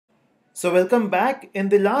So welcome back. In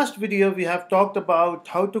the last video, we have talked about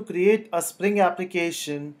how to create a Spring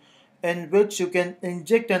application in which you can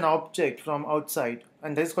inject an object from outside,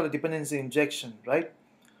 and that is called a dependency injection, right?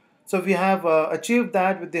 So we have achieved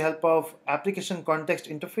that with the help of application context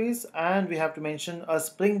interface, and we have to mention a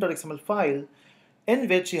spring.xml file in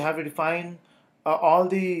which you have to define all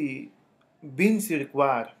the beans you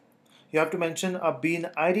require. You have to mention a bean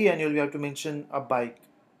ID and you have to mention a bike.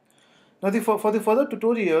 Now, for the further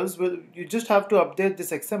tutorials, you just have to update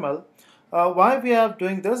this XML. Why we are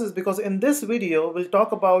doing this is because in this video, we'll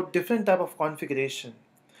talk about different type of configuration.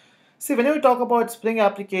 See, when you talk about Spring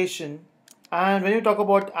application and when you talk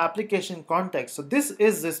about application context, so this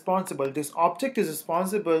is responsible, this object is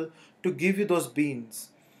responsible to give you those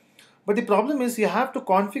beans. But the problem is you have to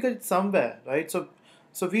configure it somewhere, right? So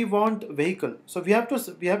we want vehicle. So we have to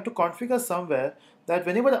configure somewhere that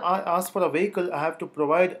whenever I ask for a vehicle, I have to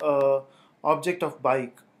provide a object of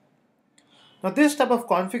bike. Now this type of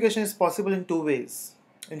configuration is possible in two ways.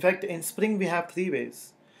 In fact, in Spring we have three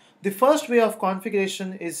ways. The first way of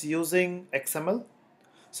configuration is using XML.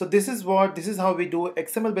 So this is how we do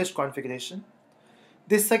XML based configuration.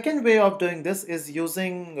 The second way of doing this is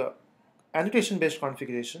using annotation based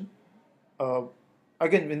configuration. Uh,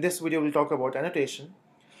 Again, in this video we'll talk about annotation.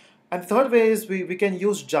 And the third way is we can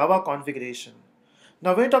use Java configuration.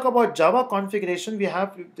 Now when we talk about Java configuration,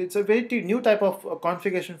 it's a very new type of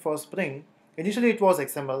configuration for Spring. Initially it was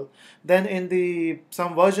XML, then in the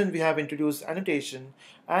some version we have introduced annotation,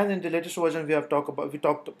 and in the latest version we have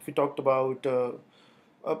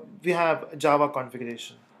Java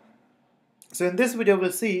configuration. So in this video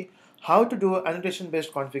we'll see how to do annotation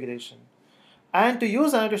based configuration. And to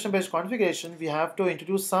use annotation based configuration, we have to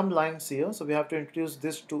introduce some lines here. So we have to introduce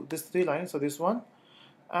this three lines. So this one,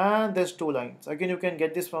 and there's two lines. Again, you can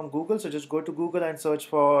get this from Google. So just go to Google and search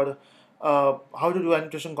for how to do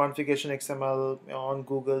annotation configuration XML on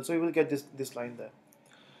Google. So you will get this line there.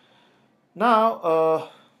 Now,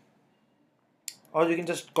 or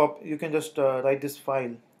you can just write this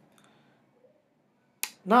file.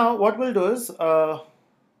 Now, what we'll do is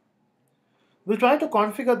we'll try to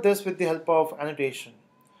configure this with the help of annotation.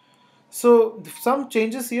 So some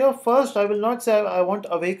changes here. First, I will not say I want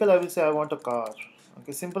a vehicle, I will say I want a car.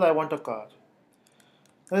 Okay, simple, I want a car.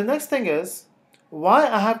 Now the next thing is, why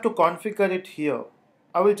I have to configure it here?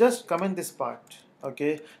 I will just comment this part.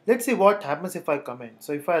 Okay, let's see what happens if I comment.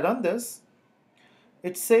 So if I run this,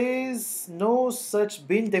 it says no such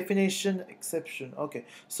bean definition exception. Okay,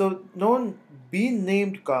 so no bean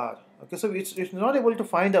named car. Okay, so it's not able to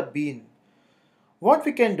find a bean. What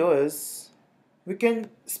we can do is we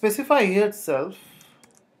can specify here itself.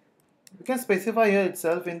 In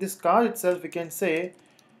this car itself we can say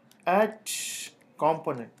add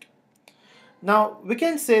component. Now we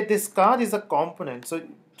can say this car is a component. So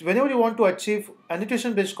whenever you want to achieve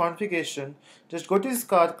annotation based configuration, just go to this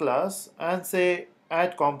car class and say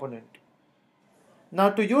add component.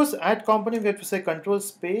 Now to use add component we have to say control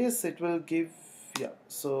space. It will give, yeah,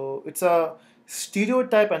 so it's a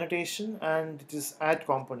stereotype annotation and it is add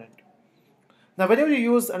component. Now whenever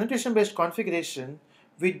you use annotation based configuration,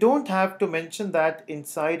 we don't have to mention that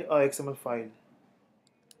inside a XML file.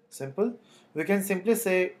 Simple. We can simply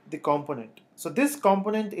say the component. So this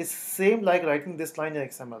component is same like writing this line in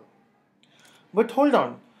XML. But hold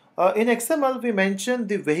on. In XML we mentioned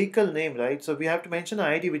the vehicle name, right? So we have to mention an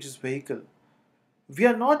ID which is vehicle. We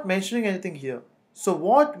are not mentioning anything here. So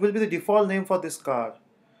what will be the default name for this car?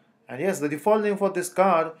 And yes, the default name for this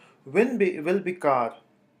car will be car.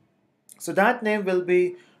 So that name will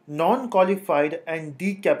be non-qualified and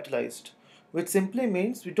decapitalized, which simply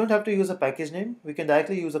means we don't have to use a package name. We can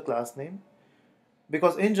directly use a class name,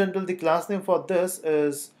 because in general the class name for this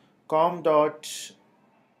is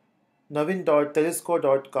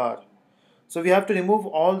com.navin.telusko.car. So we have to remove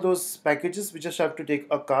all those packages. We just have to take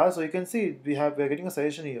a car. So you can see we're getting a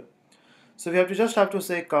suggestion here. So we have to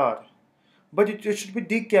say car, but it should be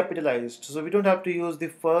decapitalized. So we don't have to use the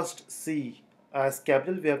first C as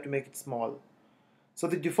capital. We have to make it small. So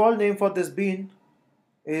the default name for this bean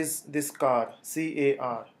is this car,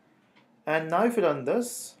 C-A-R. And now if you run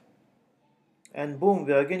this, and boom,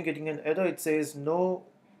 we are again getting an error. It says no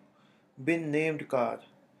bin named car.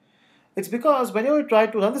 It's because whenever you try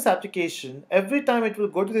to run this application, every time it will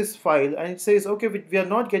go to this file and it says, okay, we are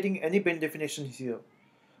not getting any bin definition here.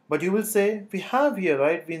 But you will say, we have here,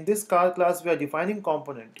 right? In this car class, we are defining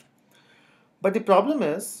component. But the problem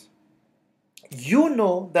is, you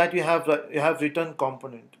know that you have written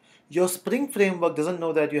component. Your Spring framework doesn't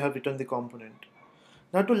know that you have written the component.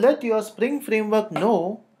 Now to let your Spring framework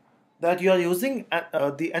know that you are using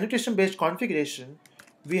the annotation based configuration,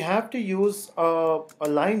 we have to use a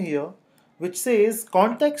line here which says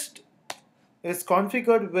context is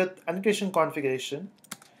configured with annotation configuration,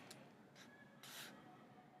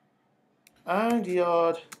 and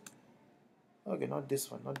your, okay, not this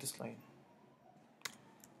one, not this line.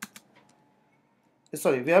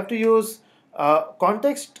 Sorry, we have to use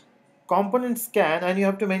context component scan, and you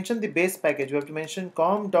have to mention the base package. You have to mention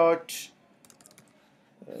com dot,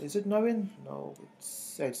 is it Navin? No,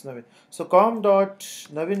 it's Navin. So com dot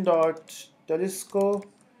Navin dot Telusko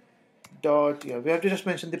dot, yeah, we have to just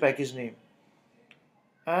mention the package name.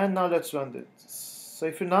 And now let's run this. So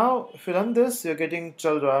if you run this, you're getting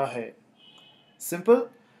chal raha hai. Simple.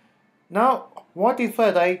 Now what if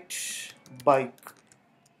I write bike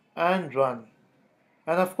and run?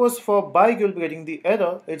 And of course for bike you'll be getting the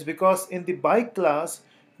error. It's because in the bike class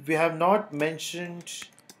we have not mentioned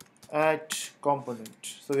at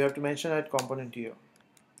component. So we have to mention at component here.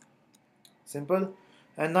 Simple.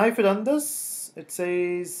 And now if you run this, it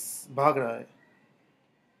says bhag raha hai.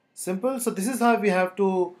 Simple. So this is how we have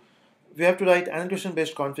to write annotation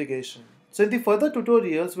based configuration. So in the further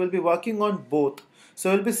tutorials we'll be working on both.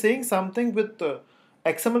 So we'll be saying something with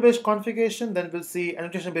XML based configuration, then we'll see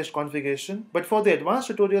annotation based configuration. But for the advanced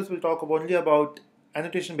tutorials we'll talk only about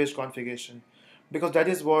annotation based configuration, because that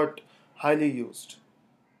is what highly used.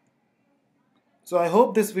 So I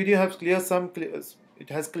hope this video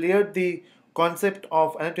has cleared the concept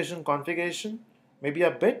of annotation configuration, maybe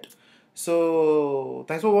a bit. So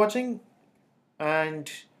thanks for watching,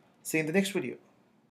 and see you in the next video.